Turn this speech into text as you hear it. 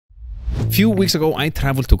Few weeks ago, I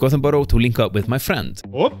traveled to Gothenburg to link up with my friend.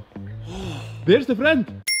 Oh, there's the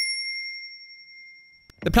friend.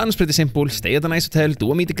 The plan was pretty simple: stay at a nice hotel, do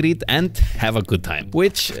a meet and greet, and have a good time.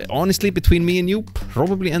 Which, honestly, between me and you,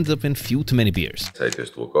 probably ended up in few too many beers. I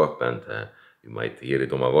just woke up and you might hear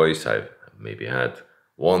it on my voice. I've maybe had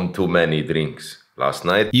one too many drinks last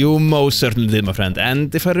night. You most certainly did, my friend.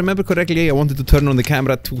 And if I remember correctly, I wanted to turn on the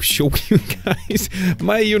camera to show you guys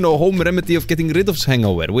my, home remedy of getting rid of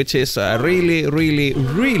hangover, which is a really, really,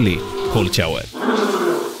 really cold shower.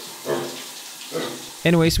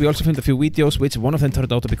 Anyways, we also filmed a few videos, which one of them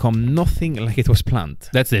turned out to become nothing like it was planned.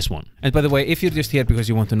 That's this one. And by the way, if you're just here because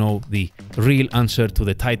you want to know the real answer to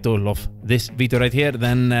the title of this video right here,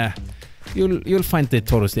 then you'll find it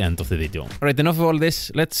towards the end of the video. Alright, enough of all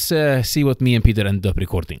this. Let's see what me and Peter ended up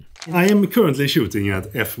recording. I am currently shooting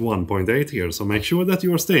at f1.8 here, so make sure that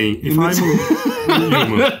you are staying. If I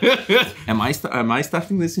move, Am I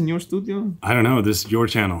starting this in your studio? I don't know, this is your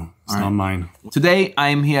channel. It's not mine. Today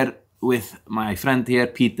I'm here with my friend here,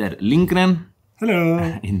 Peter Lindgren.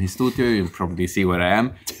 Hello. In his studio, you'll probably see where I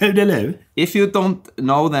am. Hello. If you don't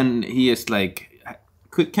know, then he is like...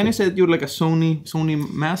 Can you say that you're like a Sony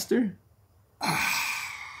master?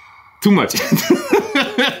 Too much.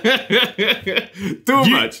 Too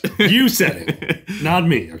much. You said it, not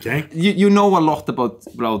me, okay? You know a lot about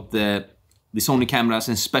the Sony cameras,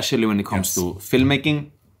 and especially when it comes to filmmaking.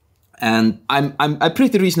 And I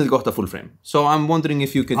pretty recently got a full frame, so I'm wondering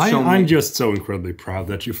if you could show me. I'm just so incredibly proud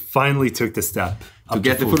that you finally took the step up to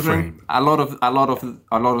get the full frame. A lot of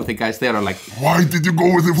the guys there are like, why did you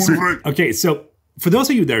go with the full frame? Okay, so for those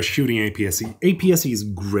of you that are shooting APS-C, APS-C is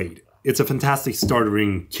great. It's a fantastic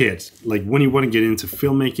startering kit. Like when you want to get into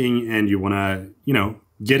filmmaking and you want to,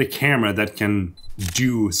 get a camera that can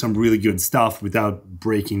do some really good stuff without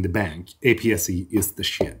breaking the bank, APS-C is the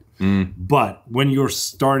shit. But when you're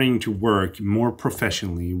starting to work more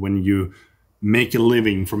professionally, when you make a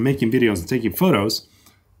living from making videos and taking photos,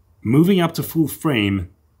 moving up to full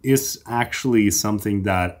frame is actually something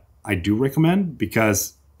that I do recommend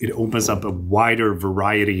because it opens up a wider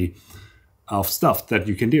variety of stuff that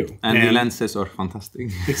you can do. And the lenses are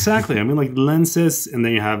fantastic. Exactly. I mean, like lenses, and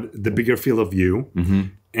then you have the bigger field of view.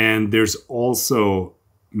 And there's also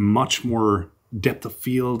much more depth of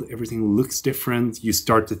field. Everything looks different. You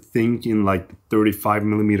start to think in like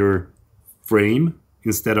 35mm frame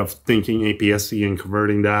instead of thinking APS-C and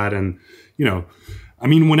converting that. And, I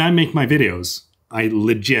mean, when I make my videos, I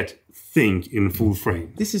legit think in full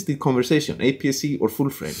frame. This is the conversation, APS-C or full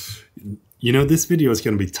frame. This video is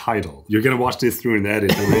going to be titled. You're going to watch this through an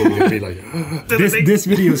edit and you're going to be like, this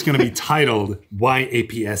video is going to be titled, Why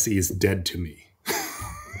APS-C is Dead to Me.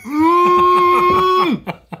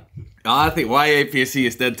 I think why APS-C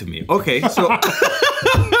is dead to me. Okay, so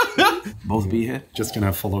both be here. Just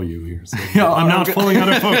gonna follow you here. So I'm not falling out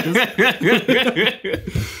of focus.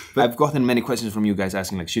 I've gotten many questions from you guys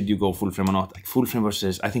asking like, should you go full frame or not? Like full frame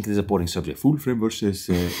versus, I think this is a boring subject. Full frame versus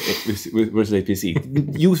APS-C.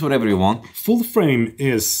 Use whatever you want. Full frame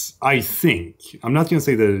is, I think, I'm not gonna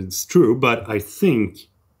say that it's true, but I think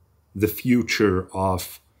the future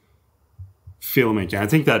of filmmaking. I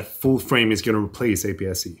think that full frame is gonna replace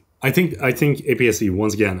APS-C. I think APS-C,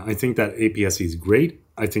 once again, I think that APS-C is great.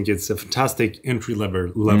 I think it's a fantastic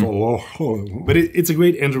entry-level, but it's a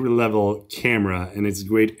great entry-level camera and it's a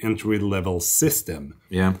great entry-level system.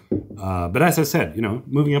 Yeah. But as I said,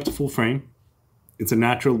 moving up to full frame, it's a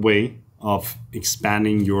natural way of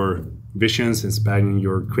expanding your visions, expanding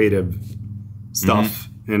your creative stuff,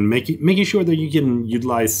 and making sure that you can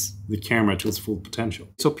utilize the camera to its full potential.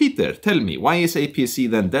 So Peter, tell me, why is APS-C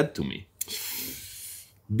then dead to me?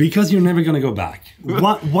 Because you're never going to go back.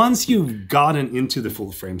 Once you've gotten into the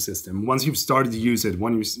full frame system, once you've started to use it,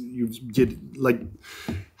 when you get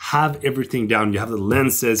have everything down, you have the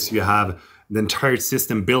lenses, you have the entire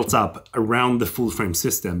system built up around the full frame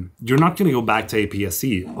system, you're not going to go back to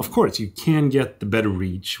APS-C. Of course, you can get the better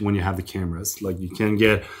reach when you have the cameras. Like you can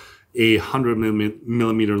get a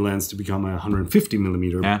 100mm lens to become a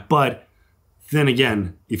 150mm, but then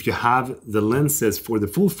again, if you have the lenses for the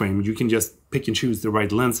full frame, you can just pick and choose the right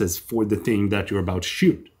lenses for the thing that you're about to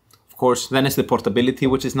shoot. Of course, then it's the portability,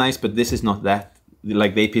 which is nice, but this is not that.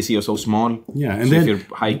 Like the APS-C is so small. Yeah, and so then if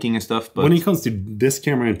you're hiking and stuff. But when it comes to this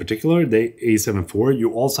camera in particular, the A7 IV,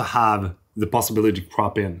 you also have the possibility to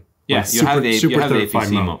crop in. Yeah, you have the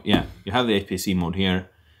APS-C mode. Yeah, you have the APS-C mode here.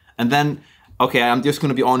 And then, okay, I'm just going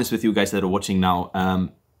to be honest with you guys that are watching now.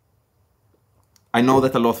 I know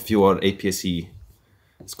that a lot of you are APS-C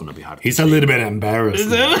It's gonna be hard. He's a little bit embarrassed.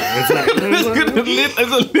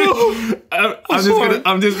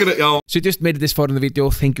 I'm just gonna. So you just made it this far in the video.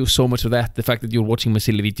 Thank you so much for that. The fact that you're watching my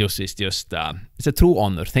silly videos is just, it's a true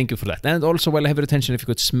honor. Thank you for that. And also, while I have your attention, if you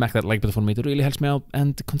could smack that like button for me, it really helps me out,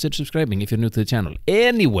 and consider subscribing if you're new to the channel.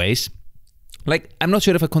 Anyways, like, I'm not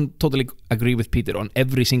sure if I can totally agree with Peter on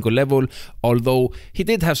every single level, although he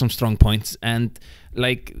did have some strong points, and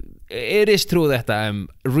like, it is true that I'm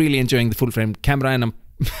really enjoying the full frame camera, and I'm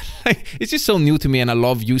it's just so new to me, and I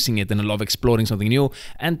love using it, and I love exploring something new,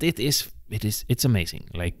 and it's amazing.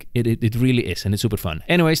 Like, it really is, and it's super fun.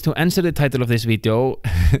 Anyways, to answer the title of this video,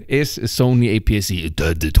 is Sony aps-c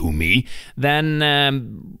dead to me? Then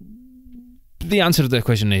the answer to the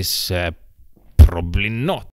question is probably not.